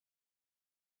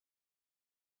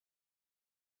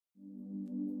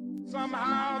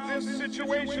Somehow this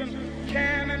situation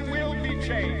can and will be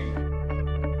changed.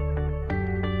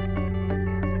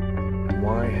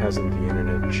 Why hasn't the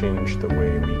internet changed the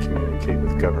way we communicate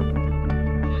with government?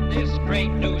 In this great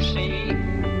new sea,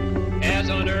 as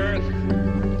on earth,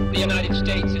 the United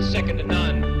States is second to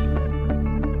none.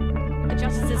 The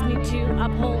justices need to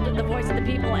uphold the voice of the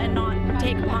people and not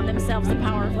take upon themselves the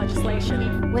power of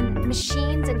legislation. When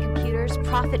machines and computers,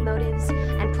 profit motives,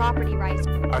 and property rights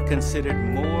are considered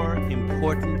more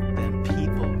important than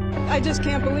people. I just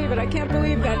can't believe it. I can't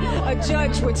believe that a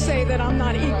judge would say that I'm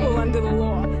not equal under the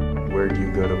law. Where do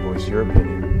you go to voice your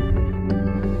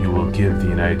opinion? You will give the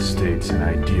United States an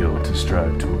ideal to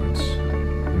strive towards.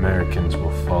 Americans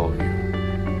will follow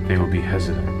you. They will be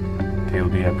hesitant. They will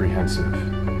be apprehensive.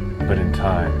 But in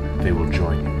time, they will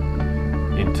join you.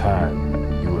 In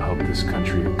time, you will help this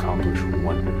country accomplish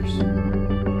wonders.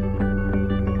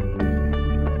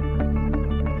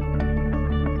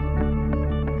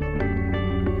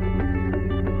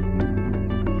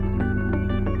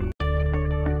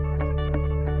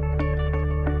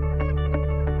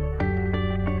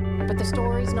 But the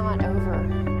story's not over.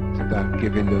 It's about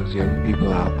giving those young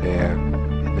people out there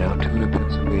in Altoona,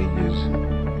 Pennsylvania's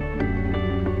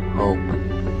hope.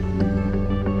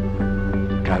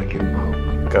 Gotta give them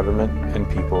hope. Government and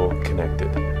people connected.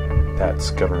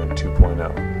 That's Government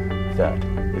 2.0. That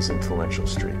is Influential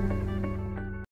Street.